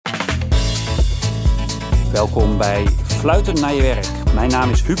Welkom bij Fluiten naar je werk. Mijn naam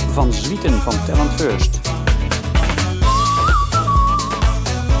is Huub van Zwieten van Talent First.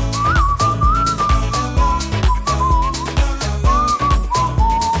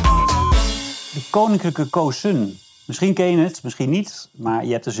 De Koninklijke Cosun. Misschien ken je het, misschien niet, maar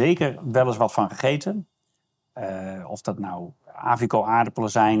je hebt er zeker wel eens wat van gegeten. Of dat nou Aviko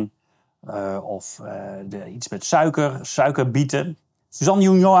aardappelen zijn, of iets met suikerbieten. Suzanne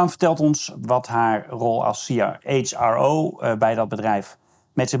Jungjohann vertelt ons wat haar rol als CHRO bij dat bedrijf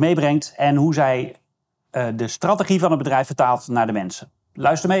met zich meebrengt. En hoe zij de strategie van het bedrijf vertaalt naar de mensen.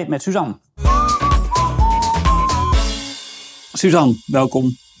 Luister mee met Suzanne. Suzanne,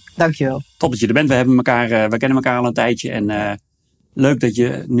 welkom. Dankjewel. Top dat je er bent. We kennen elkaar al een tijdje. En leuk dat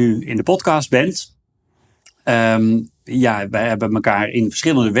je nu in de podcast bent. Wij hebben elkaar in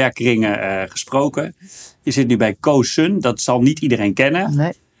verschillende werkkringen gesproken. Je zit nu bij Cosun. Dat zal niet iedereen kennen.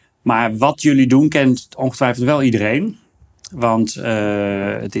 Nee. Maar wat jullie doen kent ongetwijfeld wel iedereen. Want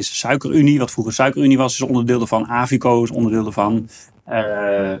het is Suikerunie. Wat vroeger Suikerunie was, is onderdeel ervan. Aviko is onderdeel ervan.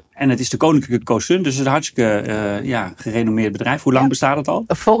 En het is de Koninklijke Cosun. Dus het is een hartstikke gerenommeerd bedrijf. Hoe lang bestaat het al?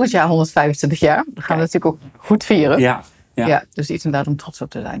 Volgend jaar 125 jaar. Dat gaan we natuurlijk ook goed vieren. Ja, dus iets inderdaad om trots op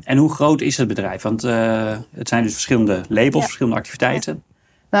te zijn. En hoe groot is het bedrijf? Want het zijn dus verschillende labels, verschillende activiteiten. Ja.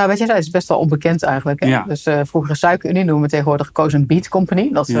 Nou, wat jij zei, is best wel onbekend eigenlijk. Hè? Ja. Dus vroeger Suikerunie noemen we tegenwoordig Cosun Beet Company.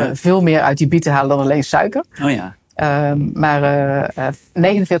 Dat we veel meer uit die bieten halen dan alleen suiker. Oh ja. Maar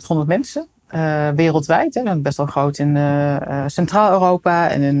 4900 mensen wereldwijd. Hè? Best wel groot in Centraal-Europa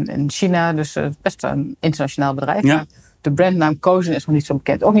en in China. Dus best een internationaal bedrijf. Ja. De brandnaam Cosun is nog niet zo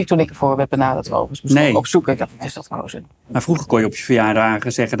bekend. Ook niet toen ik ervoor werd benaderd. Dus moest opzoeken. Ik dacht, wat is dat Cosun? Maar vroeger kon je op je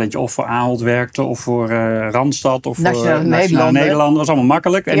verjaardagen zeggen dat je of voor Ahold werkte of voor Randstad of Nationaal voor Nederland. Dat was allemaal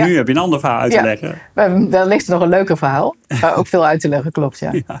makkelijk. En nu heb je een ander verhaal uit te leggen. Daar ligt er nog een leuker verhaal. Maar ook veel uit te leggen, klopt.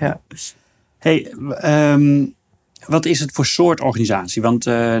 Ja. Hey, wat is het voor soort organisatie? Want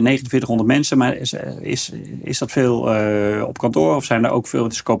 4900 mensen, maar is dat veel op kantoor? Of zijn er ook veel,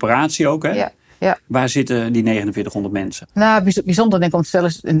 het is coöperatie ook, hè? Ja. Waar zitten die 4900 mensen? Nou, bijzonder denk ik om te stellen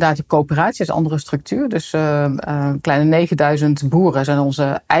is inderdaad de coöperatie. Dat is een andere structuur. Dus kleine 9000 boeren zijn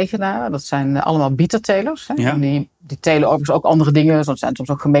onze eigenaren. Dat zijn allemaal bietentelers. Ja. Die telen overigens ook andere dingen. Het zijn soms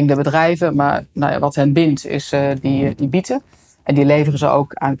ook gemengde bedrijven. Maar wat hen bindt is die bieten. En die leveren ze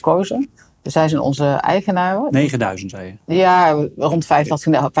ook aan Cosun. Dus zij zijn onze eigenaren. 9000 zei je? Ja, rond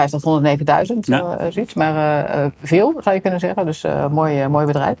 500, 9000. Zoiets. Maar veel zou je kunnen zeggen. Dus mooi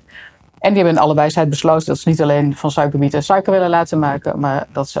bedrijf. En die hebben in alle wijsheid besloten dat ze niet alleen van suikerbieten suiker willen laten maken. Maar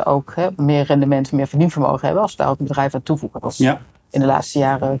dat ze ook meer rendement, meer verdienvermogen hebben als ze daar ook een bedrijf aan toevoegen. Dat is in de laatste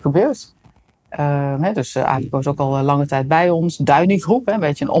jaren gebeurd. Dus Aviko is ook al lange tijd bij ons. Duynie groep, een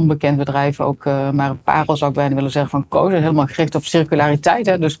beetje een onbekend bedrijf. Ook maar een parel zou ik bijna willen zeggen van Cosun. Helemaal gericht op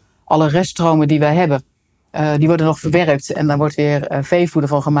circulariteit. Dus alle reststromen die wij hebben, die worden nog verwerkt. En daar wordt weer veevoeder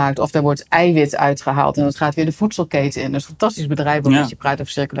van gemaakt. Of daar wordt eiwit uitgehaald. En dat gaat weer de voedselketen in. Dus een fantastisch bedrijf als je praat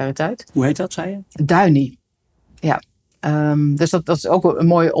over circulariteit. Hoe heet dat, zei je? Duynie. Ja. Dus dat is ook een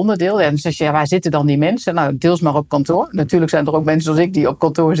mooi onderdeel. En dus waar zitten dan die mensen? Nou, deels maar op kantoor. Natuurlijk zijn er ook mensen zoals ik die op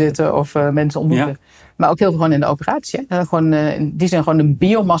kantoor zitten of mensen ontmoeten. Ja. Maar ook heel veel gewoon in de operatie. Die zijn gewoon een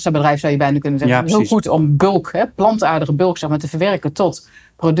biomassabedrijf, zou je bijna kunnen zeggen. Ja, heel goed om bulk, plantaardige bulk te verwerken tot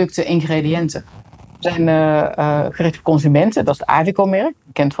producten, ingrediënten. We zijn gericht op consumenten. Dat is het Aviko-merk,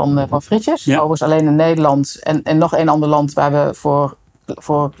 bekend van frietjes. Ja. Overigens alleen in Nederland en nog een ander land waar we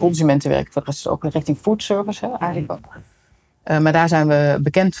voor consumenten werken. Voor de rest is ook richting food service, Aviko. Maar daar zijn we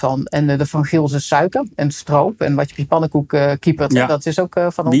bekend van. En de van Gilse suiker en stroop en wat je op je pannenkoek kiepert. Ja. Dat is ook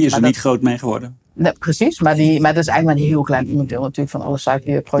van ons. Die is er niet groot mee geworden. Nee, precies, maar dat is eigenlijk maar een heel klein onderdeel natuurlijk van alle suiker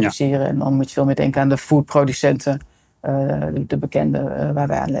die we produceren. Ja. En dan moet je veel meer denken aan de foodproducenten, de bekende waar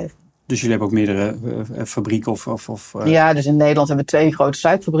wij aan leveren. Dus jullie hebben ook meerdere fabrieken of Ja, dus in Nederland hebben we 2 grote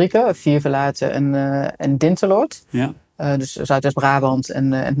suikerfabrieken. Vierverlaten en Dinteloord. Ja. Dus Zuidwest-Brabant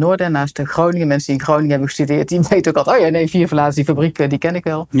en het noorden. En naast Groningen, mensen die in Groningen hebben gestudeerd, die weten ook altijd, Vierverlaten, die fabriek, die ken ik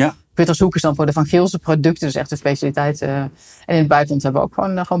wel. Ja. Puttershoek is dan voor de Van Gilse producten, dus echt een specialiteit. En in het buitenland hebben we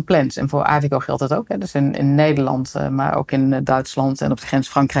ook gewoon plants. En voor Aviko geldt dat ook. Dus in Nederland, maar ook in Duitsland en op de grens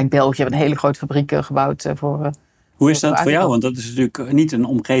Frankrijk-België hebben we een hele grote fabriek gebouwd voor. Hoe is dat voor jou? Want dat is natuurlijk niet een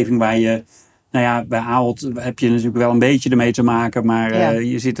omgeving waar je... bij Ahold heb je natuurlijk wel een beetje ermee te maken. Maar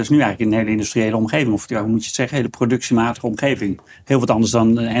je zit dus nu eigenlijk in een hele industriële omgeving. Of hoe moet je het zeggen? Hele productiematige omgeving. Heel wat anders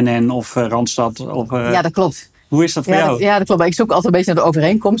dan NN of Randstad. Ja, dat klopt. Hoe is dat voor jou? Ja, dat klopt. Maar ik zoek altijd een beetje naar de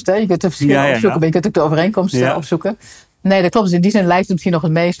overeenkomst. Je kunt er verschillen opzoeken, maar je kunt ook de overeenkomst opzoeken. Nee, dat klopt. Dus in die zin lijkt het misschien nog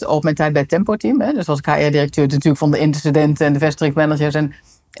het meest op mijn tijd bij het Tempo-team. Dus als HR-directeur natuurlijk van de interstudenten en de vestigingmanagers. En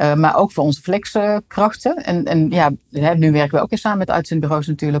Maar ook voor onze flexkrachten. En nu werken we ook weer samen met uitzendbureaus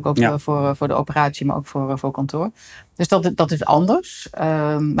natuurlijk. Ook voor de operatie, maar ook voor kantoor. Dus dat is anders.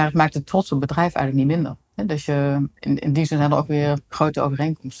 Maar het maakt het trots op het bedrijf eigenlijk niet minder. Dus in die zin zijn er ook weer grote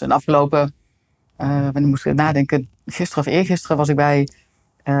overeenkomsten. En afgelopen, wanneer moest ik nadenken, gisteren of eergisteren was ik bij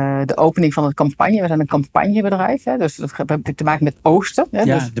de opening van de campagne. We zijn een campagnebedrijf. Dus dat heeft te maken met oogsten.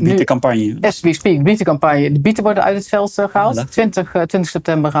 Dus de bietencampagne. As we speak, bietencampagne. De bieten worden uit het veld gehaald. 20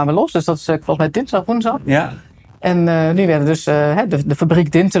 september gaan we los. Dus dat is volgens mij dinsdag, woensdag. Ja. En nu werden dus de fabriek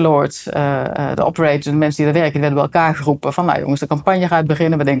Bietentelers, de operators, de mensen die daar werken, die werden bij elkaar geroepen van, nou jongens, de campagne gaat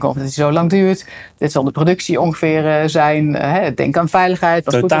beginnen. We denken of dat het zo lang duurt. Dit zal de productie ongeveer zijn. Denk aan veiligheid.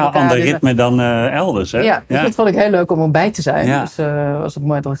 Totaal ander ritme dan elders. Hè? Ja, dus dat vond ik heel leuk om erbij te zijn. Ja. Dus was het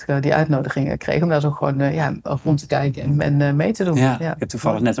mooi dat ik die uitnodiging kreeg om daar zo gewoon rond te kijken en mee te doen. Ja. Ik heb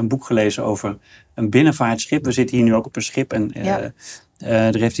toevallig net een boek gelezen over een binnenvaartschip. We zitten hier nu ook op een schip en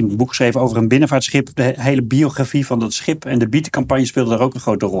er heeft hij een boek geschreven over een binnenvaartschip. De hele biografie van dat schip. En de bietencampagne speelde daar ook een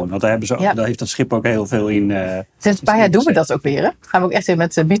grote rol. Want daar heeft dat schip ook heel veel in. Sinds een paar jaar doen we dat ook weer. Hè? Gaan we ook echt weer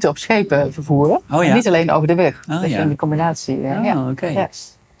met bieten op schepen vervoeren. Oh, ja? En niet alleen over de weg. Dus in die combinatie. Oké. Ja.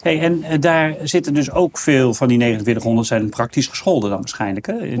 Hey, en daar zitten dus ook veel van die 4900 zijn praktisch gescholden dan waarschijnlijk.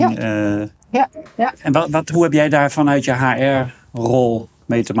 Hè? Ja. En hoe heb jij daar vanuit je HR-rol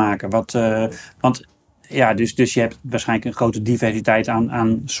mee te maken? Dus je hebt waarschijnlijk een grote diversiteit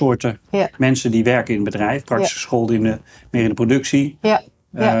aan soorten mensen die werken in het bedrijf. Praktisch gescholden meer in de productie.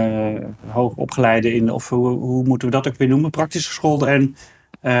 Hoog opgeleide of hoe moeten we dat ook weer noemen? Praktisch gescholden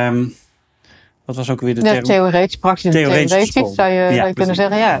en wat was ook weer de term? Theoretisch, praktisch en theoretisch zou je kunnen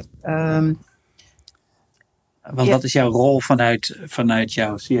zeggen. Ja. Want wat is jouw rol vanuit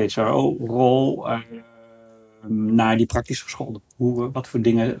jouw CHRO-rol naar die praktisch gescholden? Wat voor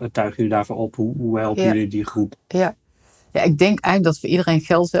dingen tuigen jullie daarvoor op? Hoe helpen jullie die groep? Ja, ik denk eigenlijk dat voor iedereen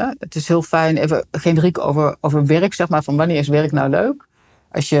geldt. Hè? Het is heel fijn, even generiek over werk, zeg maar. Van wanneer is werk nou leuk?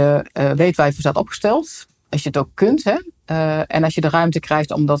 Als je weet waar je voor staat opgesteld. Als je het ook kunt. Hè? En als je de ruimte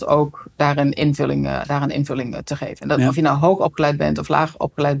krijgt om dat ook daar een invulling te geven. En of je nou hoog opgeleid bent of laag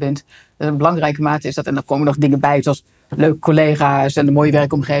opgeleid bent. Een belangrijke mate is dat. En dan komen nog dingen bij zoals leuke collega's en een mooie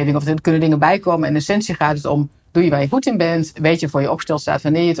werkomgeving. Of er kunnen dingen bijkomen. En in essentie gaat het om, doe je waar je goed in bent. Weet je voor je opgesteld staat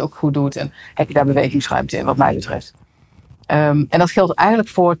wanneer je het ook goed doet. En heb je daar bewegingsruimte in wat mij betreft. En dat geldt eigenlijk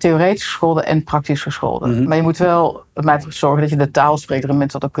voor theoretisch gescholden en praktisch gescholden. Mm-hmm. Maar je moet wel zorgen dat je de taal spreekt waarin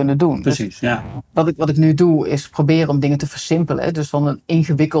mensen dat ook kunnen doen. Precies, dus wat ik nu doe is proberen om dingen te versimpelen. Dus van een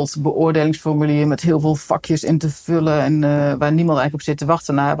ingewikkeld beoordelingsformulier met heel veel vakjes in te vullen en waar niemand eigenlijk op zit te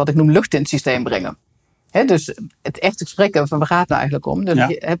wachten naar wat ik noem lucht in het systeem brengen. Dus het echte gesprek van waar gaat het nou eigenlijk om? Dus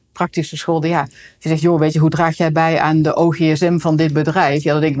je hebt praktische gescholden, je zegt, joh, weet je, hoe draag jij bij aan de OGSM van dit bedrijf?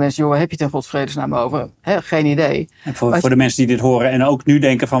 Ja, dan denken mensen, joh, heb je het in godsvredesnaam over? Geen idee. En voor de mensen die dit horen en ook nu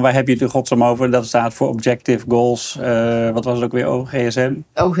denken van, waar heb je het in godsnaam over? Dat staat voor Objective Goals, wat was het ook weer, OGSM?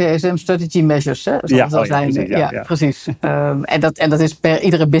 OGSM Strategy Measures, hè? Precies. En dat is per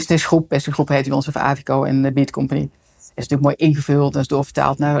iedere businessgroep. Beste groep heet bij ons of Aviko en de Beat Company. Is natuurlijk mooi ingevuld, dat is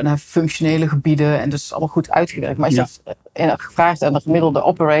doorvertaald naar functionele gebieden en dat is allemaal goed uitgewerkt. Maar als je dat gevraagd aan de gemiddelde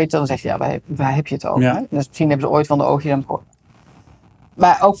operator, dan zeg je, waar heb je het over? Ja. Dus misschien hebben ze ooit van de OGM gehoord.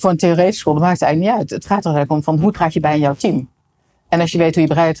 Maar ook voor een theoretische school, dat maakt het eigenlijk niet uit. Het gaat er eigenlijk om van hoe draag je bij aan jouw team? En als je weet hoe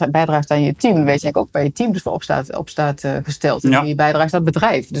je bijdraagt aan je team, dan weet je eigenlijk ook waar je team dus voor op staat gesteld. En hoe je bijdraagt aan het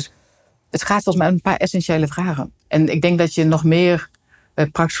bedrijf. Dus het gaat volgens mij om een paar essentiële vragen. En ik denk dat je nog meer bij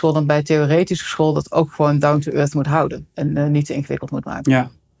praktische school dan bij theoretische school dat ook gewoon down to earth moet houden. En niet te ingewikkeld moet maken. Ja.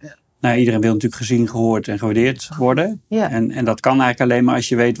 Nou, iedereen wil natuurlijk gezien, gehoord en gewaardeerd worden. Ja. En dat kan eigenlijk alleen maar als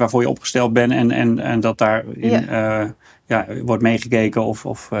je weet waarvoor je opgesteld bent en dat daarin wordt meegekeken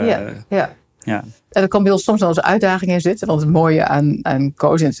Ja. En er kan bij ons soms wel eens uitdagingen in zitten. Want het mooie aan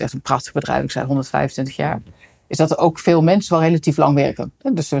Cosun, het is echt een prachtig bedrijf, ik zei 125 jaar, is dat er ook veel mensen wel relatief lang werken.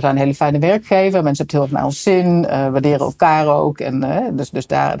 Dus we zijn een hele fijne werkgever. Mensen hebben het heel erg naar ons zin. Waarderen elkaar ook. En dus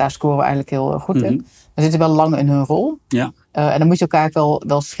daar scoren we eigenlijk heel goed in. We zitten wel lang in hun rol. Ja. En dan moet je elkaar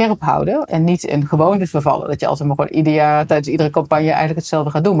wel scherp houden. En niet in gewoontes vervallen. Dat je altijd maar gewoon ieder jaar tijdens iedere campagne eigenlijk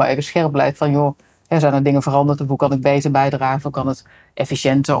hetzelfde gaat doen. Maar even scherp blijft van, joh, zijn er dingen veranderd? Of hoe kan ik beter bijdragen? Hoe kan het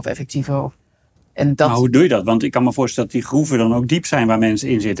efficiënter of effectiever? Maar hoe doe je dat? Want ik kan me voorstellen dat die groeven dan ook diep zijn waar mensen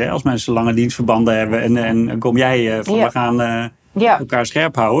in zitten. Hè? Als mensen lange dienstverbanden hebben en kom jij van we gaan elkaar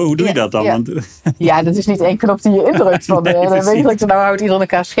scherp houden. Hoe doe je dat dan? Ja. Want dat is niet één knop die je indrukt. Want dan weet je dat nou houdt iedereen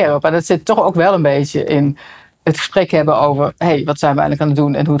elkaar scherp. Maar dat zit toch ook wel een beetje in het gesprek hebben over, wat zijn we eigenlijk aan het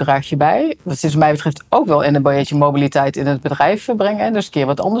doen en hoe draag je bij? Dat is wat mij betreft ook wel in een beetje mobiliteit in het bedrijf brengen. Dus een keer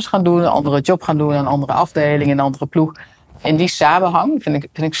wat anders gaan doen, een andere job gaan doen, een andere afdeling, een andere ploeg. in die samenhang vind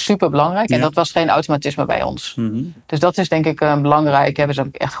ik super belangrijk. Ja. En dat was geen automatisme bij ons. Mm-hmm. Dus dat is denk ik belangrijk. We hebben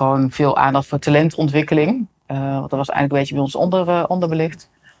ook echt gewoon veel aandacht voor talentontwikkeling. Want dat was eigenlijk een beetje bij ons onderbelicht.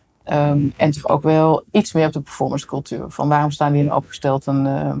 En toch ook wel iets meer op de performancecultuur. Van waarom staan die in opgesteld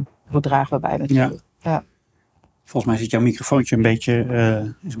en hoe dragen we bij natuurlijk. Ja. Volgens mij zit jouw microfoontje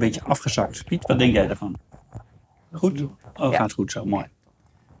is een beetje afgezakt. Piet, wat denk jij daarvan? Goed? Gaat goed zo, mooi.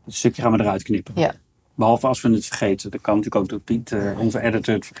 Dit stukje gaan we eruit knippen. Ja. Behalve als we het vergeten. Dat kan natuurlijk ook dat Piet, onze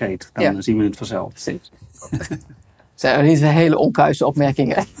editor, het vergeet. Dan zien we het vanzelf. Precies. Het zijn niet hele onkuise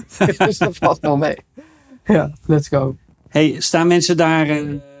opmerkingen. Dus dat valt wel mee. Ja, let's go. Hey, staan mensen daar...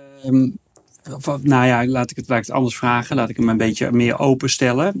 laat ik het anders vragen. Laat ik hem een beetje meer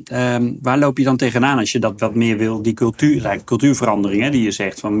openstellen. Waar loop je dan tegenaan als je dat wat meer wil? Die cultuurverandering, hè, die je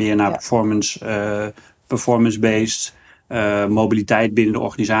zegt. Van meer naar performance-based, mobiliteit binnen de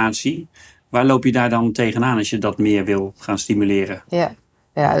organisatie. Waar loop je daar dan tegenaan als je dat meer wil gaan stimuleren?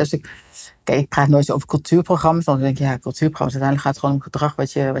 Ja, dus ik praat nooit zo over cultuurprogramma's. Want ik denk, cultuurprogramma's, uiteindelijk gaat het gewoon om gedrag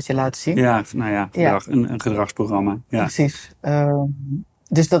wat je laat zien. Ja, een gedragsprogramma. Ja. Precies.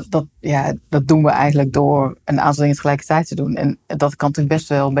 Dus dat doen we eigenlijk door een aantal dingen tegelijkertijd te doen. En dat kan natuurlijk best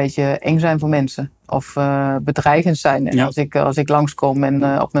wel een beetje eng zijn voor mensen. Of bedreigend zijn. En als ik langskom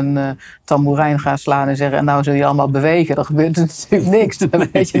en op mijn tamboerijn ga slaan en zeggen... en nou zul je allemaal bewegen, dan gebeurt er natuurlijk niks. Dan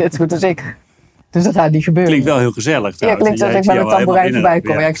weet je net goed als ik. Dus dat gaat niet gebeuren. Klinkt wel heel gezellig. Ja, klinkt alsof ik met mijn tamboerijn voorbij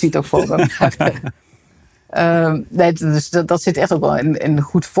kom. Ja, ik zie het ook voor me. Dus dat zit echt ook wel in een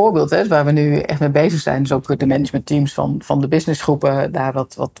goed voorbeeld. Hè, waar we nu echt mee bezig zijn. Dus ook de managementteams van de businessgroepen daar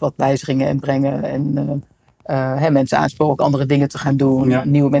wat wijzigingen in brengen. En mensen aansporen ook andere dingen te gaan doen. Ja.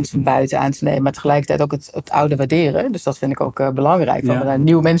 Nieuwe mensen van buiten aan te nemen. Maar tegelijkertijd ook het oude waarderen. Dus dat vind ik ook belangrijk. We zijn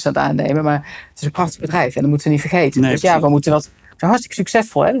nieuwe mensen aan het aannemen. Maar het is een prachtig bedrijf. En dat moeten we niet vergeten. Nee, dus we moeten dat... We zijn hartstikke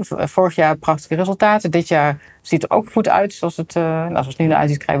succesvol. Hè? Vorig jaar prachtige resultaten. Dit jaar ziet er ook goed uit. Zoals het nu naar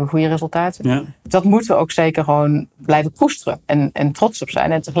uitziet, krijgen we goede resultaten. Ja. Dat moeten we ook zeker gewoon blijven koesteren. En trots op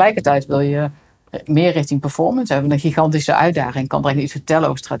zijn. En tegelijkertijd wil je meer richting performance. We hebben een gigantische uitdaging. Ik kan direct iets vertellen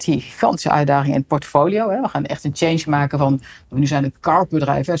over strategie. Gigantische uitdaging in het portfolio. Hè? We gaan echt een change maken van... We nu zijn een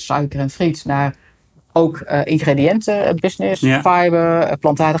carbbedrijf, suiker en friet. Naar ook ingrediëntenbusiness. Ja. Fiber,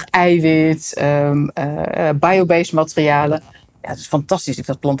 plantaardig eiwit. Biobased materialen. Ja, het is fantastisch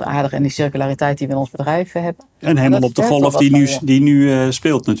dat plantaardig en die circulariteit die we in ons bedrijf hebben. En helemaal op de golf die nu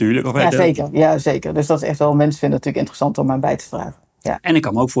speelt natuurlijk. Of zeker. Dus dat is echt wel, mensen vinden het natuurlijk interessant om aan bij te dragen. Ja. En ik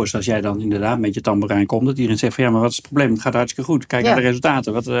kan me ook voorstellen als jij dan inderdaad met je tamboerijn komt. Dat iedereen zegt van maar wat is het probleem? Het gaat hartstikke goed. Kijk naar de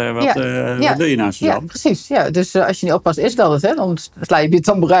resultaten. Wat wil je nou, Suzanne? Ja, precies. Ja. Dus als je niet oppast is dat het. Hè? Dan sla je op je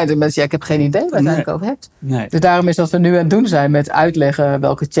tamboerijn en mensen ik heb geen idee waar je het eigenlijk over hebt. Nee. Dus daarom is dat we nu aan het doen zijn met uitleggen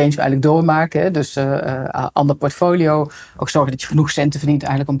welke change we eigenlijk doormaken. Hè? Dus ander portfolio. Ook zorgen dat je genoeg centen verdient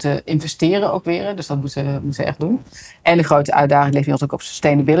eigenlijk om te investeren ook weer. Dus dat moeten we echt doen. En de grote uitdaging ligt bij ons ook op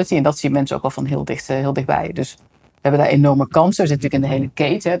sustainability. En dat zien mensen ook wel van heel dichtbij. Dus we hebben daar enorme kansen. We zitten natuurlijk in de hele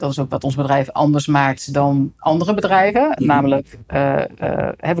keten. Hè. Dat is ook wat ons bedrijf anders maakt dan andere bedrijven. Namelijk,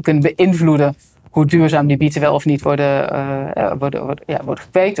 we kunnen beïnvloeden hoe duurzaam die bieten wel of niet worden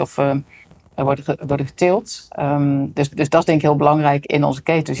gekweekt of worden geteeld. Dus dat is denk ik heel belangrijk in onze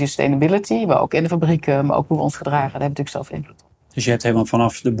keten. Dus sustainability, maar ook in de fabrieken, maar ook hoe we ons gedragen. Daar hebben we natuurlijk zelf invloed op. Dus je hebt helemaal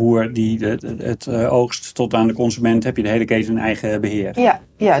vanaf de boer die het oogst tot aan de consument heb je de hele keten in eigen beheer.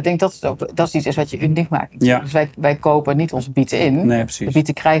 Ja, ik denk dat is iets wat je uniek maakt. Ja. Dus wij kopen niet onze bieten in. Nee, precies. De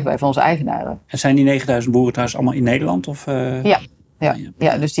bieten krijgen wij van onze eigenaren. En zijn die 9000 boeren trouwens allemaal in Nederland? Of,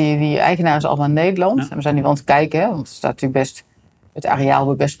 Ja, dus die eigenaren zijn allemaal in Nederland. Ja. En we zijn nu aan het kijken, hè, want het staat natuurlijk best... Het areaal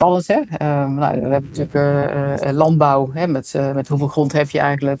wordt best spannend. Hè? We hebben natuurlijk landbouw. Hè, met hoeveel grond heb je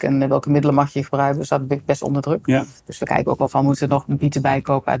eigenlijk en welke middelen mag je gebruiken. Dus dat staat best onder druk. Ja. Dus we kijken ook wel van moeten we nog bieten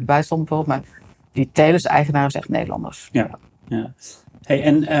bijkopen uit het buitenland bijvoorbeeld. Maar die telers-eigenaren is echt Nederlanders. Ja. Hey,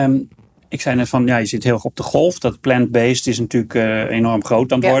 en ik zei net van je zit heel erg op de golf. Dat plant-based is natuurlijk enorm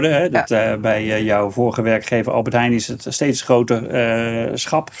groot aan het worden. Hè? Dat, bij jouw vorige werkgever Albert Heijn is het steeds grotere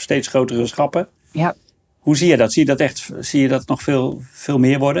schappen. Ja. Hoe zie je dat? Zie je dat nog veel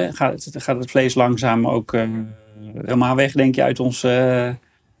meer worden? Gaat het vlees langzaam ook helemaal weg, denk je, uit ons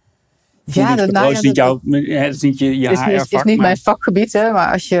voedingspatroon? Het is niet je HR-vak. Het is niet mijn vakgebied, hè,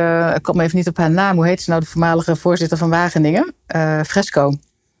 maar ik kom even niet op haar naam. Hoe heet ze nou, de voormalige voorzitter van Wageningen? Fresco.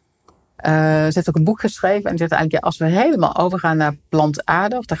 Ze heeft ook een boek geschreven en zegt eigenlijk, als we helemaal overgaan naar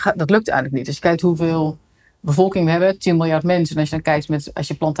plantaardig, dat lukt eigenlijk niet. Als je kijkt hoeveel bevolking we hebben, 10 miljard mensen. En als je dan kijkt als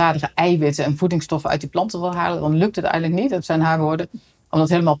je plantaardige eiwitten en voedingsstoffen uit die planten wil halen, dan lukt het eigenlijk niet, dat zijn haar woorden, om dat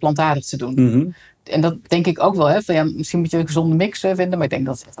helemaal plantaardig te doen. Mm-hmm. En dat denk ik ook wel. Hè, van, misschien moet je een gezonde mix vinden, maar ik denk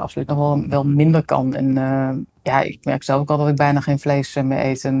dat het absoluut nog wel minder kan. En ik merk zelf ook al dat ik bijna geen vlees meer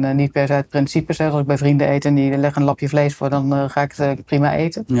eet. En niet per se uit principe zeg. Als ik bij vrienden eet en die leggen een lapje vlees voor, dan ga ik het prima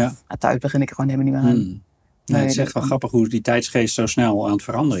eten. Ja. Maar thuis begin ik er gewoon helemaal niet meer aan. Nee, het is echt wel grappig hoe die tijdsgeest zo snel aan het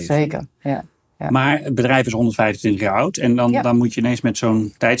veranderen is. Zeker, ja. Maar het bedrijf is 125 jaar oud. En dan moet je ineens met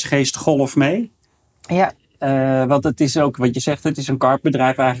zo'n tijdsgeestgolf mee. Ja. Want het is ook, wat je zegt, het is een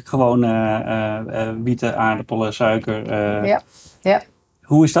karpbedrijf eigenlijk gewoon bieten, aardappelen, suiker. Ja.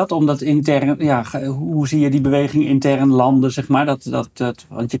 Hoe is dat? Omdat intern, hoe zie je die beweging intern landen, zeg maar?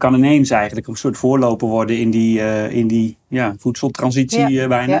 Want je kan ineens eigenlijk een soort voorloper worden in die voedseltransitie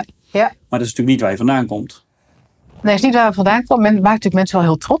bijna. Ja. Maar dat is natuurlijk niet waar je vandaan komt. Nee, het is niet waar we vandaan komen. Men maakt natuurlijk mensen wel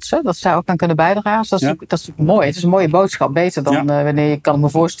heel trots, hè, dat ze daar ook aan kunnen bijdragen. Dus dat is natuurlijk mooi. Het is een mooie boodschap. Beter dan wanneer je, kan ik me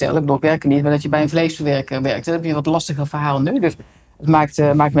voorstellen, ik bedoel, ik werk er niet, maar dat je bij een vleesverwerker werkt. Dan heb je een wat lastiger verhaal nu. Dus het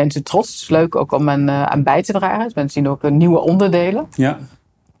maakt mensen trots. Het is leuk ook om aan bij te dragen. Dus mensen zien ook nieuwe onderdelen. Ja.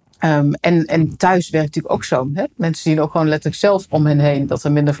 En thuis werkt het natuurlijk ook zo. Hè? Mensen zien ook gewoon letterlijk zelf om hen heen dat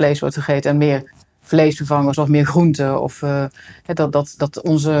er minder vlees wordt gegeten en meer vleesvervangers of meer groenten. Of dat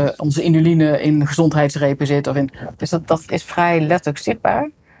onze insuline in gezondheidsrepen zit. Dus dat is vrij letterlijk zichtbaar.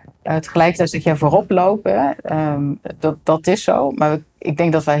 Tegelijkertijd zeg je voorop lopen. Dat is zo. Maar ik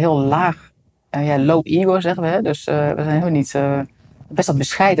denk dat wij heel laag, low ego zeggen we. Hè? Dus we zijn helemaal niet best wel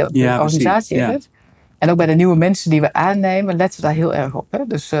bescheiden organisatie. Ja. En ook bij de nieuwe mensen die we aannemen, letten we daar heel erg op. Hè?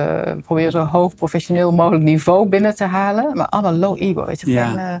 Dus we proberen zo hoog professioneel mogelijk niveau binnen te halen. Maar allemaal low ego. Weet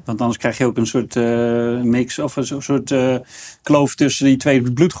je? Want anders krijg je ook een soort mix of een soort kloof tussen die twee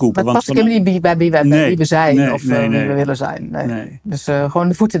bloedgroepen. Maar het past helemaal niet bij wie we zijn of wie we willen zijn. Nee. Dus gewoon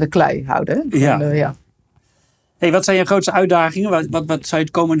de voeten in de klei houden. Hè? Hey, wat zijn je grootste uitdagingen? Wat zou je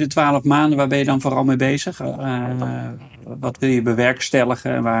de komende 12 maanden, waar ben je dan vooral mee bezig? Wat wil je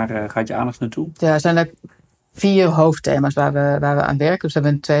bewerkstelligen en waar gaat je aandacht naartoe? Ja, er zijn er 4 hoofdthema's waar we aan werken. Dus we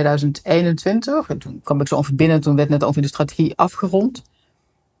hebben in 2021, toen kwam ik zo ongeveer binnen, toen werd net ongeveer de strategie afgerond.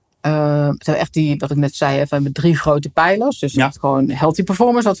 We hebben echt wat ik net zei, we hebben 3 grote pijlers. Dus gewoon healthy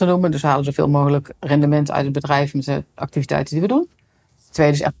performance, wat we noemen. Dus we halen zoveel mogelijk rendement uit het bedrijf met de activiteiten die we doen. Het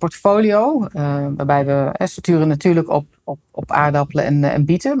tweede is echt portfolio, waarbij we sturen natuurlijk op aardappelen en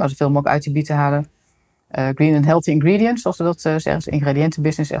bieten, maar zoveel mogelijk uit die bieten halen. Green and healthy ingredients, zoals we dat zeggen, dus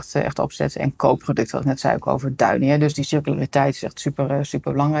ingrediëntenbusiness echt opzetten. En co-producten, wat ik net zei ook over Duynie. Dus die circulariteit is echt super,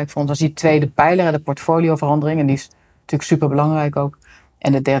 super belangrijk voor ons. Dat is die tweede pijler, de portfolioverandering, en die is natuurlijk super belangrijk ook.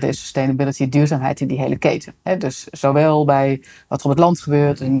 En de derde is sustainability, duurzaamheid in die hele keten. Dus zowel bij wat er op het land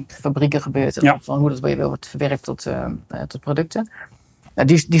gebeurt, in fabrieken gebeurt, en van hoe dat weer wordt verwerkt tot producten. Nou,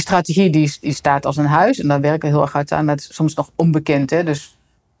 die strategie die staat als een huis en daar werken we heel erg hard aan. Dat is soms nog onbekend. Hè? Dus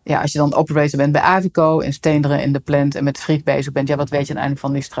als je dan operator bent bij Aviko, in Steenderen in de plant en met friet bezig bent, wat weet je uiteindelijk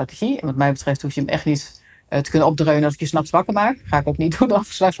van die strategie? En wat mij betreft hoef je hem echt niet te kunnen opdreunen als ik je 's nachts wakker maak. Ga ik ook niet doen als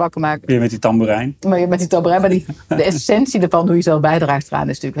ik 's nachts wakker maak. Weer met die tamboerijn. Maar de essentie ervan, hoe je zelf bijdraagt eraan,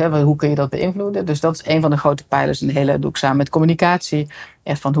 is natuurlijk, hoe kun je dat beïnvloeden? Dus dat is een van de grote pijlers. En de hele doe ik samen met communicatie.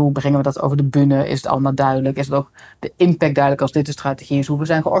 Echt van hoe brengen we dat over de bühne? Is het allemaal duidelijk? Is het ook de impact duidelijk als dit de strategie is? Hoe we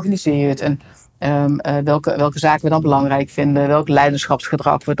zijn georganiseerd? En welke zaken we dan belangrijk vinden? Welk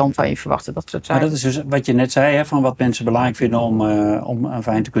leiderschapsgedrag we dan van je verwachten? Dat soort zaken. Maar dat is dus wat je net zei, hè, van wat mensen belangrijk vinden om aan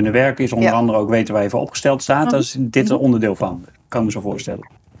fijn te kunnen werken. Is onder andere ook weten waar je voor opgesteld staat. Daar is dit een onderdeel van. Kan me zo voorstellen.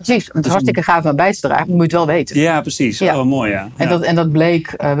 Precies, het is hartstikke gaaf om bij te dragen. Maar moet je het wel weten. Ja, precies. Ja. Oh, mooi, ja. En dat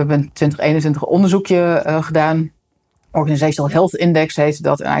bleek, we hebben een 2021 onderzoekje gedaan. Organizational Health Index heette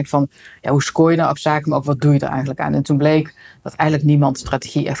dat. En eigenlijk van, hoe scoor je nou op zaken, maar ook wat doe je er eigenlijk aan? En toen bleek dat eigenlijk niemand de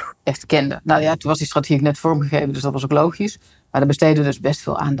strategie echt kende. Nou ja, toen was die strategie net vormgegeven, dus dat was ook logisch. Maar daar besteden we dus best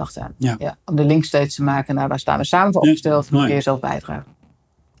veel aandacht aan. Ja, om de link steeds te maken naar waar staan we samen voor opgesteld. Hoe kun je zelf bijdragen?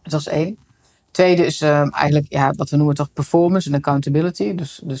 Dus dat is 1. Tweede is eigenlijk, wat we noemen toch performance en accountability.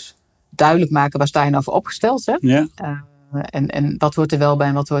 Dus duidelijk maken, waar sta je nou voor opgesteld? Hè? Ja. En wat hoort er wel bij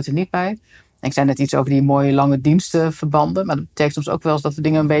en wat hoort er niet bij? Ik zei net iets over die mooie lange dienstenverbanden. Maar dat betekent soms ook wel eens dat de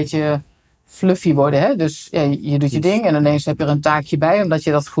dingen een beetje fluffy worden. Hè? Dus je doet je ding en ineens heb je er een taakje bij. Omdat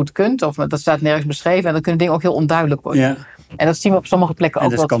je dat goed kunt. Of dat staat nergens beschreven. En dan kunnen dingen ook heel onduidelijk worden. Ja. En dat zien we op sommige plekken ook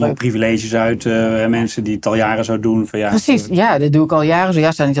wel. En er komen ook privileges uit. Mensen die het al jaren zo doen. Precies, dat doe ik al jaren zo.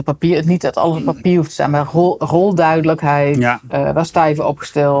 Ja, staat niet op papier. Niet dat alles op papier hoeft te staan. Maar rolduidelijkheid. Ja. Waar sta je voor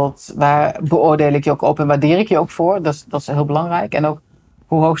opgesteld? Waar beoordeel ik je ook op en waardeer ik je ook voor? Dat is heel belangrijk. En ook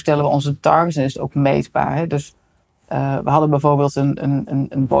hoe hoog stellen we onze targets en is het ook meetbaar. Hè? Dus we hadden bijvoorbeeld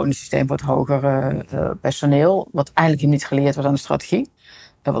een bonussysteem voor het hoger personeel. Wat eigenlijk niet geleerd was aan de strategie.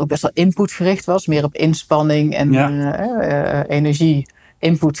 Wat ook best wel inputgericht was. Meer op inspanning en energie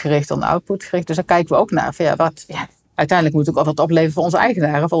inputgericht dan outputgericht. Dus daar kijken we ook naar. Van, uiteindelijk moet het ook wat opleveren voor onze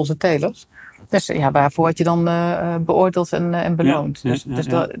eigenaren, voor onze telers. Dus waarvoor word je dan beoordeeld en beloond?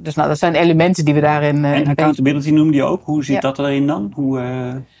 Dus dat zijn elementen die we daarin... en accountability noemde je ook. Hoe zit dat erin dan?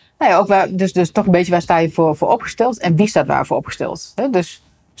 Dus toch een beetje waar sta je voor opgesteld en wie staat waarvoor opgesteld. Hè? Dus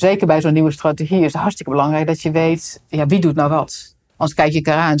zeker bij zo'n nieuwe strategie is het hartstikke belangrijk dat je weet, wie doet nou wat. Anders kijk je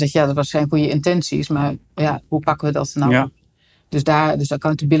elkaar aan en zeg je, dat zijn goede intenties, maar hoe pakken we dat nou? Ja. Dus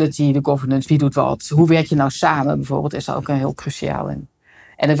accountability, de governance, wie doet wat? Hoe werk je nou samen bijvoorbeeld, is daar ook een heel cruciaal in.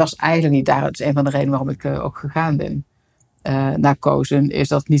 En het was eigenlijk niet daar, het is een van de redenen waarom ik ook gegaan ben naar Cosun, is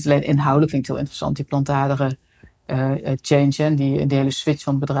dat niet alleen inhoudelijk, vind ik heel interessant, die plantaardige change en die hele switch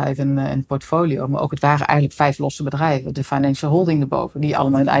van het bedrijf en portfolio. Maar ook het waren eigenlijk 5 losse bedrijven. De financial holding erboven. Die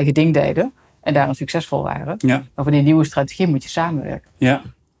allemaal hun eigen ding deden. En daarin succesvol waren. Ja. Maar voor die nieuwe strategie moet je samenwerken. Ja.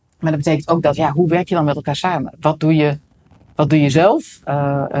 Maar dat betekent ook dat, hoe werk je dan met elkaar samen? Wat doe je zelf?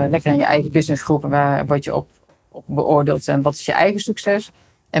 Lekker in je eigen businessgroep. En waar word je op beoordeeld? En wat is je eigen succes?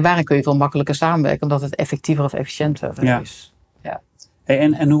 En waarin kun je veel makkelijker samenwerken? Omdat het effectiever of efficiënter is. Ja. Hey,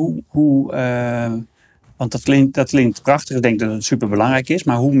 en hoe... Want dat klinkt prachtig. Ik denk dat het super belangrijk is.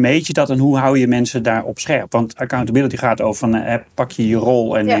 Maar hoe meet je dat en hoe hou je mensen daarop scherp? Want accountability gaat over pak je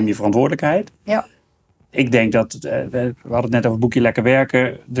rol en neem je verantwoordelijkheid. Ja. Ik denk dat, we hadden het net over het boekje Lekker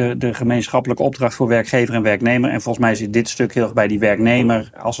Werken. De gemeenschappelijke opdracht voor werkgever en werknemer. En volgens mij zit dit stuk heel erg bij die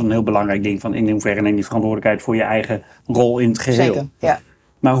werknemer als een heel belangrijk ding. Van in hoeverre neem je verantwoordelijkheid voor je eigen rol in het geheel. Zeker, ja.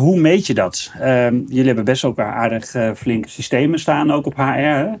 Maar hoe meet je dat? Jullie hebben best ook aardig flinke systemen staan, ook op HR.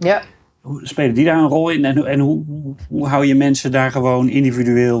 Hè? Ja. Spelen die daar een rol in? En hoe hou je mensen daar gewoon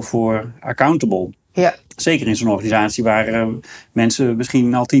individueel voor accountable? Ja. Zeker in zo'n organisatie waar mensen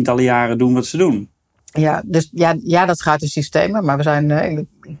misschien al tientallen jaren doen wat ze doen. Ja, dus dat gaat in systemen. Maar we zijn,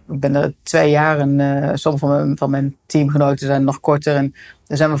 ik ben er 2 jaar en sommige van mijn teamgenoten zijn nog korter. En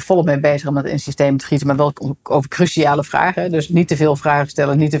daar zijn we volop mee bezig om dat in systemen te gieten. Maar wel over cruciale vragen. Dus niet te veel vragen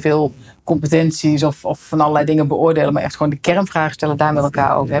stellen, niet te veel competenties of van allerlei dingen beoordelen. Maar echt gewoon de kernvragen stellen, daar met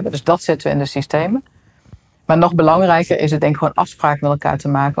elkaar over hebben. Dus dat zetten we in de systemen. Maar nog belangrijker is het denk ik gewoon afspraken met elkaar te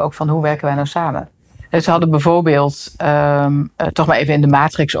maken. Ook van hoe werken wij nou samen. Dus we hadden bijvoorbeeld, toch maar even in de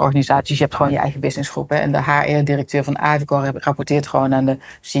matrixorganisaties, je hebt gewoon je eigen businessgroep. Hè? En de HR-directeur van Aviko rapporteert gewoon aan de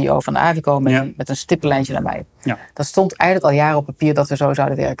CEO van Aviko met een stippenlijntje naar mij. Ja. Dat stond eigenlijk al jaren op papier dat we zo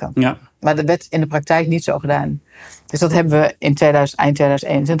zouden werken. Ja. Maar dat werd in de praktijk niet zo gedaan. Dus dat hebben we in eind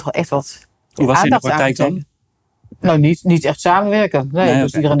 2021 al echt wat Hoe was het in de praktijk dan? Nou, niet echt samenwerken. Nee,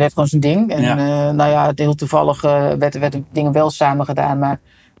 dus iedereen deed gewoon zijn ding. En heel toevallig werden dingen wel samen gedaan, maar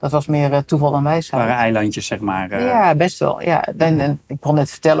dat was meer toeval dan wijsheid. Het waren eilandjes, zeg maar. Ja, best wel. Ja. En ik begon net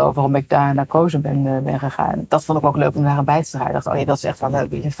te vertellen over waarom ik daar naar Cosun ben gegaan. Dat vond ik ook leuk om daar aan bij te dragen. Ik dacht, dat is echt wel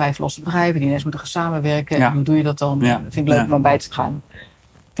leuk. Je hebt 5 losse bedrijven die ineens moeten gaan samenwerken. Ja. En hoe doe je dat dan? Ja. Dat vind ik leuk om aan bij te gaan.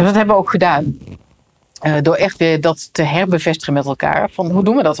 En dat hebben we ook gedaan. Door echt weer dat te herbevestigen met elkaar. Van hoe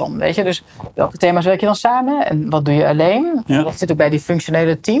doen we dat dan? Weet je? Dus welke thema's werk je dan samen? En wat doe je alleen? Ja. Dat zit ook bij die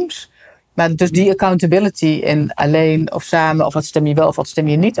functionele teams. Maar dus die accountability in alleen of samen, of wat stem je wel of wat stem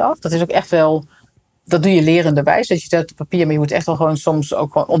je niet af, dat is ook echt wel, dat doe je lerenderwijs. Dat je zet op papier, maar je moet echt wel gewoon soms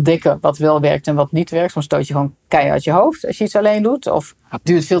ook gewoon ontdekken wat wel werkt en wat niet werkt. Soms stoot je gewoon keihard uit je hoofd als je iets alleen doet. Of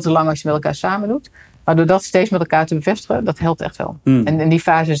duurt het veel te lang als je met elkaar samen doet. Maar door dat steeds met elkaar te bevestigen, dat helpt echt wel. En in die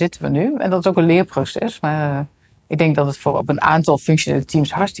fase zitten we nu. En dat is ook een leerproces. Maar ik denk dat het voor op een aantal functionele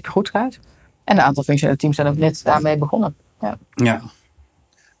teams hartstikke goed gaat. En een aantal functionele teams zijn ook net daarmee begonnen. Ja.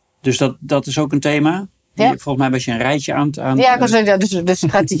 Dus dat is ook een thema? Ja. Volgens mij was je een rijtje aan ja, dus de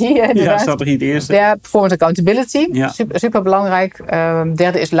strategie. Ja, strategie het eerste. Ja, performance accountability. Ja. Super belangrijk.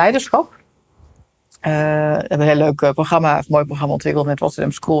 Derde is leiderschap. We hebben een heel leuk mooi programma ontwikkeld met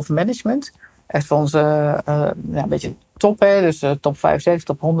Rotterdam School of Management. Echt voor onze een beetje top. Hè? Dus top 75,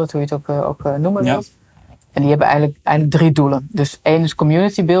 top 100, hoe je het ook noemen wilt. Ja. En die hebben eigenlijk 3 doelen. Dus 1 is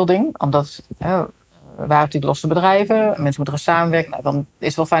community building. Omdat we waren natuurlijk losse bedrijven. Mensen moeten gaan samenwerken. Nou, dan is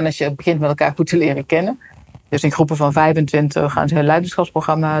het wel fijn als je begint met elkaar goed te leren kennen. Dus in groepen van 25 gaan ze een heel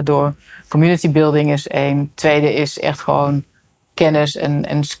leiderschapsprogramma door. Community building is 1. Tweede is echt gewoon kennis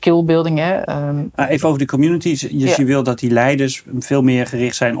en skill building. Hè. Even over de communities. Je wil dat die leiders veel meer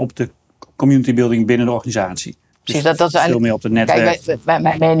gericht zijn op de community building binnen de organisatie. Precies, dat is veel meer op het netwerk. Kijk,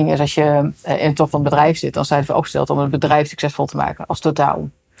 mijn mening is als je in de top van het bedrijf zit, dan zijn we opgesteld om het bedrijf succesvol te maken als totaal.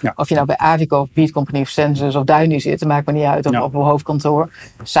 Ja. Of je nou bij Aviko of Beat Company of Census of Duynie zit, dat maakt me niet uit. Op een hoofdkantoor.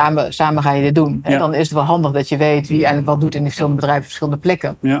 Samen ga je dit doen. En dan is het wel handig dat je weet wie eigenlijk wat doet in die verschillende bedrijven, verschillende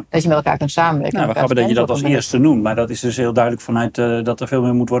plekken. Ja. Dat je met elkaar kunt samenwerken. Nou, we gaan dat je dat als eerste noemt. Maar dat is dus heel duidelijk vanuit dat er veel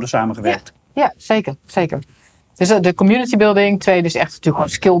meer moet worden samengewerkt. Ja, zeker. Dus de community building. Tweede is echt natuurlijk gewoon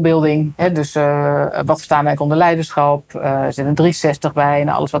skill building. Hè? Dus wat verstaan wij onder leiderschap? Er zit een 360 bij en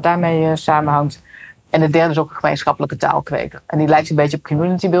alles wat daarmee samenhangt. En de derde is ook een gemeenschappelijke taal kweken. En die lijkt een beetje op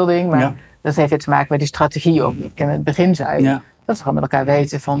community building. Maar Dat heeft weer te maken met die strategie ook. Ik in het begin zei. Ja. Dat we gewoon met elkaar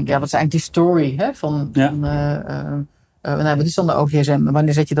weten van, wat is eigenlijk die story, hè? Wat is dan de OGSM?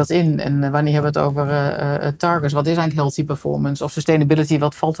 Wanneer zet je dat in? En wanneer hebben we het over targets? Wat is eigenlijk healthy performance? Of sustainability,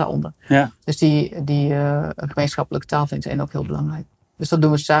 wat valt daaronder? Ja. Dus die gemeenschappelijke taal vind ik ook heel belangrijk. Dus dat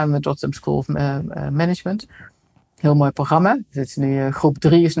doen we samen met Rotterdam School of Management. Heel mooi programma. We zitten nu, groep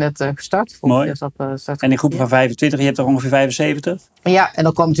 3 is net gestart. Mooi. En die groep van 25, je hebt er ongeveer 75? Ja, en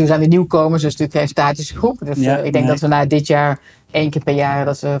dan zijn weer nieuwkomers, dus natuurlijk geen statische groep. Dus ik denk dat we na dit jaar 1 keer per jaar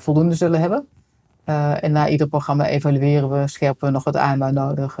dat we voldoende zullen hebben. En na ieder programma evalueren we, scherpen we nog wat aan waar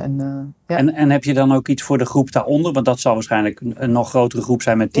nodig. En heb je dan ook iets voor de groep daaronder? Want dat zal waarschijnlijk een nog grotere groep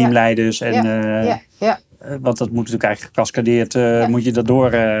zijn met teamleiders. Want dat moet natuurlijk eigenlijk gecascadeerd, moet je dat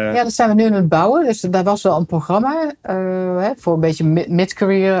door... Ja, dat zijn we nu aan het bouwen. Dus daar was wel een programma voor een beetje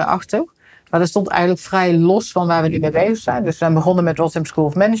mid-career-achtig. Maar dat stond eigenlijk vrij los van waar we nu mee bezig zijn. Dus we zijn begonnen met Rotterdam School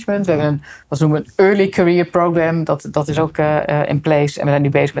of Management. We hebben wat noemen we een early career program. Dat is ook in place. En we zijn nu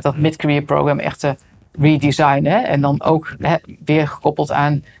bezig met dat mid-career program echt te redesignen. En dan ook weer gekoppeld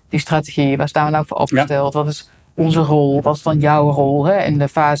aan die strategie. Waar staan we nou voor opgesteld? Wat is onze rol? Wat is dan jouw rol in de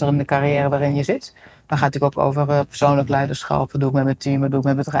fase in de carrière waarin je zit? Maar het gaat natuurlijk ook over persoonlijk leiderschap. Wat doe ik met mijn team? Wat doe ik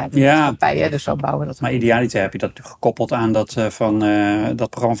met bedrijven? Dus zo bouwen we dat. Maar idealiter heb je dat gekoppeld aan dat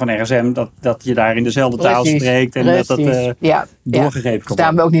programma van RSM. Dat je daar in dezelfde taal spreekt. En dat doorgegeven komt. Daar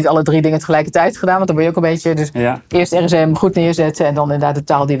hebben we ook niet alle 3 dingen tegelijkertijd gedaan. Want dan ben je ook een beetje... Dus eerst RSM goed neerzetten. En dan inderdaad de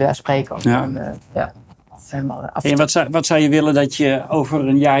taal die we daar spreken. En wat zou je willen dat je over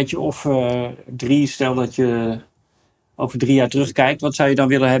een jaartje of 3... Stel dat je over 3 jaar terugkijkt. Wat zou je dan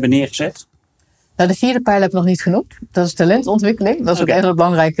willen hebben neergezet? Nou, de 4e pijler heb ik nog niet genoemd. Dat is talentontwikkeling. Dat is ook een hele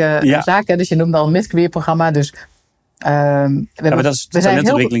belangrijke zaak. Hè? Dus je noemde al een mid-career programma. Dus,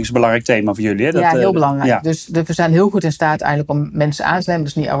 talentontwikkeling is een belangrijk thema voor jullie. Hè? Heel belangrijk. Ja. Dus we zijn heel goed in staat eigenlijk om mensen aan te nemen.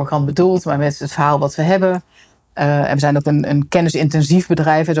 Dat is niet arrogant bedoeld, maar met het verhaal wat we hebben. En we zijn ook een kennisintensief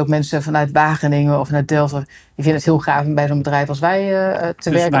bedrijf. Dus ook mensen vanuit Wageningen of vanuit Delft. Die vinden het heel gaaf om bij zo'n bedrijf als wij te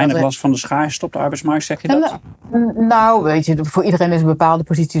werken. Dus weinig last van de schaarste op de arbeidsmarkt, zeg je dat? Nou, weet je, voor iedereen is een bepaalde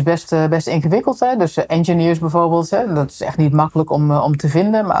posities best ingewikkeld. Hè? Dus engineers bijvoorbeeld, dat is echt niet makkelijk om te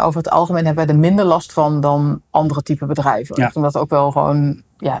vinden. Maar over het algemeen hebben wij er minder last van dan andere type bedrijven. Ja. Omdat ook wel gewoon,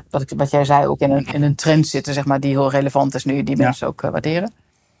 wat jij zei, ook in een trend zitten, zeg maar, die heel relevant is nu, die mensen ook waarderen.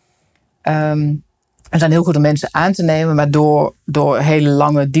 We zijn heel goed om mensen aan te nemen, maar door hele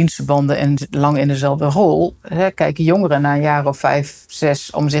lange dienstverbanden en lang in dezelfde rol, kijken jongeren na een jaar of 5,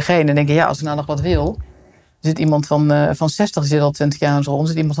 6 om zich heen en denken, als ik nou nog wat wil. Er zit iemand van 60 zit al 20 jaar in zijn rol, er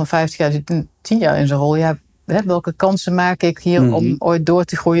zit iemand van 50 jaar zit 10 jaar in zijn rol. Ja, welke kansen maak ik hier om ooit door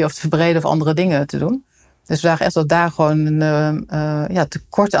te groeien of te verbreden of andere dingen te doen? Dus we zagen echt dat daar gewoon een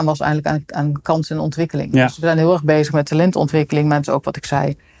tekort aan was eigenlijk aan kansen en ontwikkeling. Ja. Dus we zijn heel erg bezig met talentontwikkeling, maar het is ook wat ik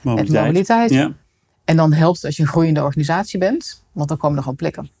zei, met mobiliteit. Ja. En dan helpt het als je een groeiende organisatie bent, want dan komen er gewoon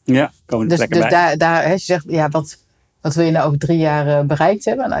plekken. Ja, komen er plekken bij. Dus daar je zegt, wat wil je nou over 3 jaar bereikt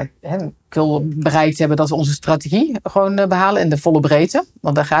hebben? Nou, ik wil bereikt hebben dat we onze strategie gewoon behalen in de volle breedte.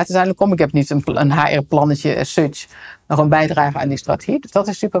 Want daar gaat het uiteindelijk om. Ik heb niet een HR-plannetje as such, maar gewoon bijdragen aan die strategie. Dus dat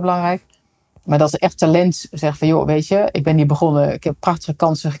is super belangrijk. Maar dat echt talent zegt van, joh, weet je, ik ben hier begonnen. Ik heb prachtige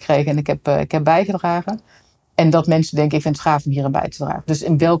kansen gekregen en ik heb bijgedragen. En dat mensen denken, ik vind het gaaf om hier aan bij te dragen. Dus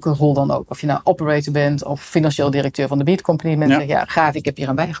in welke rol dan ook. Of je nou operator bent of financieel directeur van de Beat Company. Mensen zeggen, gaaf, ik heb hier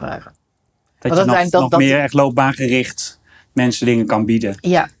aan bijgedragen. Dat je nog meer echt loopbaangericht mensen dingen kan bieden.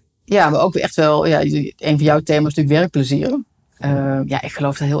 Ja, maar ook echt wel, een van jouw thema's is natuurlijk werkplezier. Ik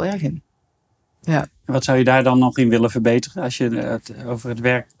geloof daar heel erg in. Ja. En wat zou je daar dan nog in willen verbeteren als je het over het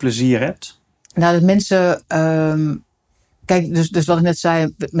werkplezier hebt? Nou, dat mensen... Kijk, dus wat ik net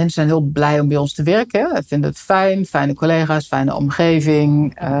zei, mensen zijn heel blij om bij ons te werken. Hè. Vinden het fijn, fijne collega's, fijne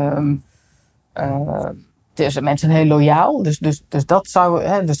omgeving. Mensen zijn heel loyaal, dus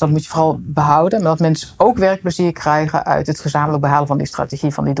dat moet je vooral behouden. Maar dat mensen ook werkplezier krijgen uit het gezamenlijk behalen van die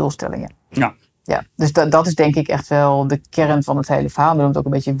strategie, van die doelstellingen. Ja, dus dat is denk ik echt wel de kern van het hele verhaal. We noemen het ook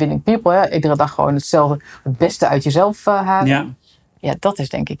een beetje winning people. Hè. Iedere dag gewoon hetzelfde, het beste uit jezelf halen. Ja, dat is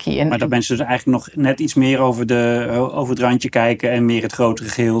denk ik key. Maar dat mensen dus eigenlijk nog net iets meer over het randje kijken en meer het grotere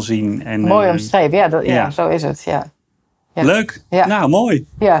geheel zien. En, mooi omschreven, zo is het. Ja. Leuk, nou mooi.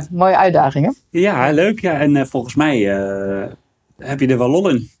 Ja, mooie uitdagingen. Ja, leuk. Ja. En volgens mij heb je er wel lol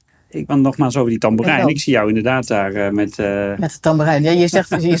in. Want nogmaals over die tamboerijn. Ik zie jou inderdaad daar met... Met de tamboerijn. Ja, je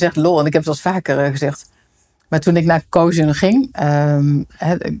zegt lol en ik heb het al vaker gezegd. Maar toen ik naar Cosun ging,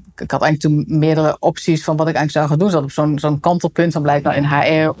 ik had eigenlijk toen meerdere opties van wat ik eigenlijk zou gaan doen. Zat op zo'n kantelpunt van blijf nou in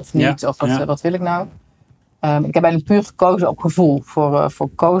HR of niet, of wat wil ik nou. Ik heb eigenlijk puur gekozen op gevoel voor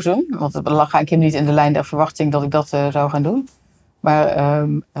Cosun. Want het lag eigenlijk niet in de lijn der verwachting dat ik dat zou gaan doen. Maar,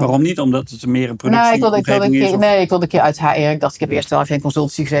 waarom niet? Omdat het meer een productie ik wilde een keer uit HR. Ik dacht, ik heb eerst wel even in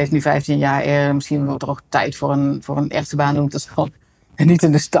consultancy gezeten, nu 15 jaar HR. Misschien wordt er ook tijd voor een echte baan. Noem ik dat gewoon. En niet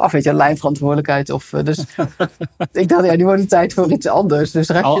in de staf, weet je, lijnverantwoordelijkheid. Dus ik dacht, nu wordt het tijd voor iets anders.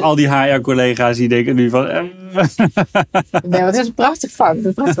 Dus al die HR-collega's die denken nu van... Nee, maar het is een prachtig vak.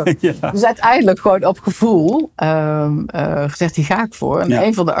 Ja. Dus uiteindelijk gewoon op gevoel gezegd, hier ga ik voor. En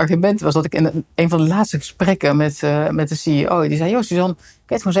een van de argumenten was dat ik in een van de laatste gesprekken met de CEO... die zei, Suzanne, ik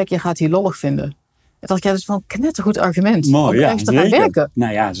weet gewoon zeker, je gaat hier lollig vinden. En dacht ik, dat is wel een knettergoed argument. Mooi, om ergens te gaan werken.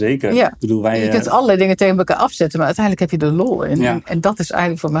 Nou ja, zeker. Ja. Ik bedoel, je kunt allerlei dingen tegen elkaar afzetten, maar uiteindelijk heb je er lol in. Ja. En dat is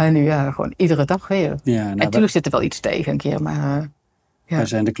eigenlijk voor mij nu gewoon iedere dag weer. Ja, en natuurlijk zit er wel iets tegen een keer, maar... Wij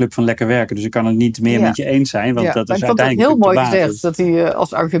zijn de club van lekker werken, dus ik kan het niet meer met je eens zijn. Want dat is uiteindelijk heel mooi gezegd, dat hij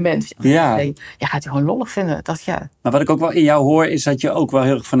als argument... Je gaat hij gewoon lollig vinden. Maar wat ik ook wel in jou hoor, is dat je ook wel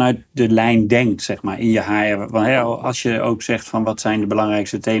heel erg vanuit de lijn denkt, zeg maar, in je HR. Want als je ook zegt van wat zijn de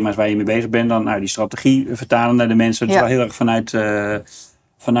belangrijkste thema's waar je mee bezig bent, dan die strategie vertalen naar de mensen. Dat is wel heel erg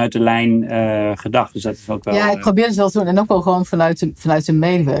vanuit de lijn gedacht. Dus dat is ook wel... Ja, ik probeer het wel te doen. En ook wel gewoon vanuit de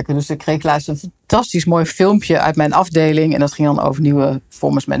medewerker. Dus ik kreeg laatst een fantastisch mooi filmpje uit mijn afdeling. En dat ging dan over nieuwe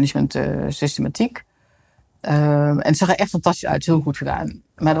performance management systematiek. En het zag er echt fantastisch uit. Heel goed gedaan.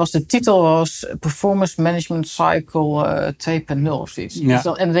 Maar de titel was Performance Management Cycle 2.0 of zoiets. Ja.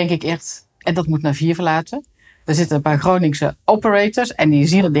 Dus en dan denk ik echt... En dat moet naar 4 verlaten. Er zitten een paar Groningse operators. En die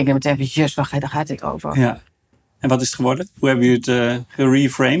zien dat dingen meteen van... Yes, waar gaat dit over? Ja. En wat is het geworden? Hoe hebben jullie het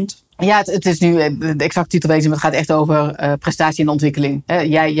gereframed? Ja, het is nu de exacte titel weten, maar het gaat echt over prestatie en ontwikkeling.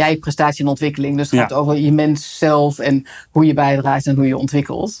 Jij prestatie en ontwikkeling. Dus het gaat over je mens zelf en hoe je bijdraagt en hoe je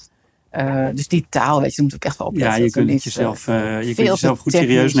ontwikkelt. Dus die taal, weet je, moet ook echt wel opletten. Ja, je kunt jezelf goed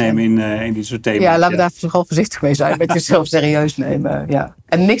serieus nemen in dit soort thema's. Ja, laten we daar vooral voorzichtig mee zijn. Met jezelf serieus nemen, ja.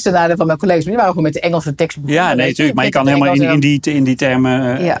 En niks ten nadele van mijn collega's, maar die waren gewoon met de Engelse tekst begonnen. Ja, nee, natuurlijk. Maar je kan helemaal in die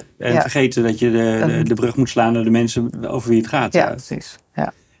termen vergeten dat je de brug moet slaan naar de mensen over wie het gaat. Ja, precies.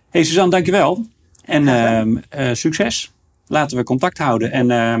 Ja. Hey Suzanne, dankjewel. En succes. Laten we contact houden. En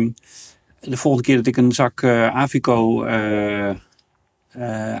de volgende keer dat ik een zak Aviko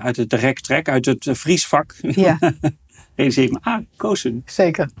uit het rek trek, uit het vriesvak, realiseer ik me, Cosun.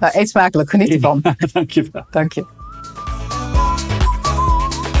 Zeker. Nou, eet smakelijk. Geniet ervan. Dankjewel. Dank je.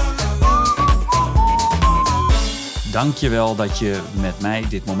 Dankjewel dat je met mij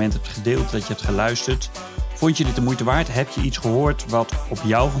dit moment hebt gedeeld, dat je hebt geluisterd. Vond je dit de moeite waard? Heb je iets gehoord wat op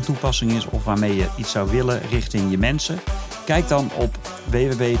jou van toepassing is of waarmee je iets zou willen richting je mensen? Kijk dan op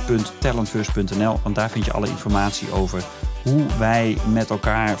www.talentfirst.nl, want daar vind je alle informatie over hoe wij met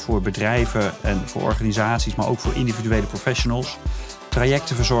elkaar voor bedrijven en voor organisaties, maar ook voor individuele professionals,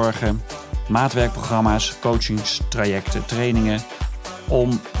 trajecten verzorgen, maatwerkprogramma's, coachingstrajecten, trainingen,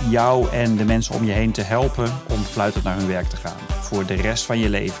 om jou en de mensen om je heen te helpen om fluitend naar hun werk te gaan. Voor de rest van je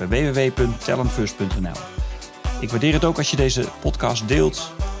leven. www.talentfirst.nl. Ik waardeer het ook als je deze podcast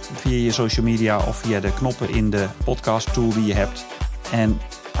deelt via je social media of via de knoppen in de podcast tool die je hebt. En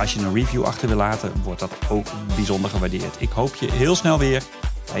als je een review achter wil laten, wordt dat ook bijzonder gewaardeerd. Ik hoop je heel snel weer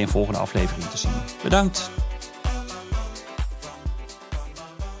bij een volgende aflevering te zien. Bedankt!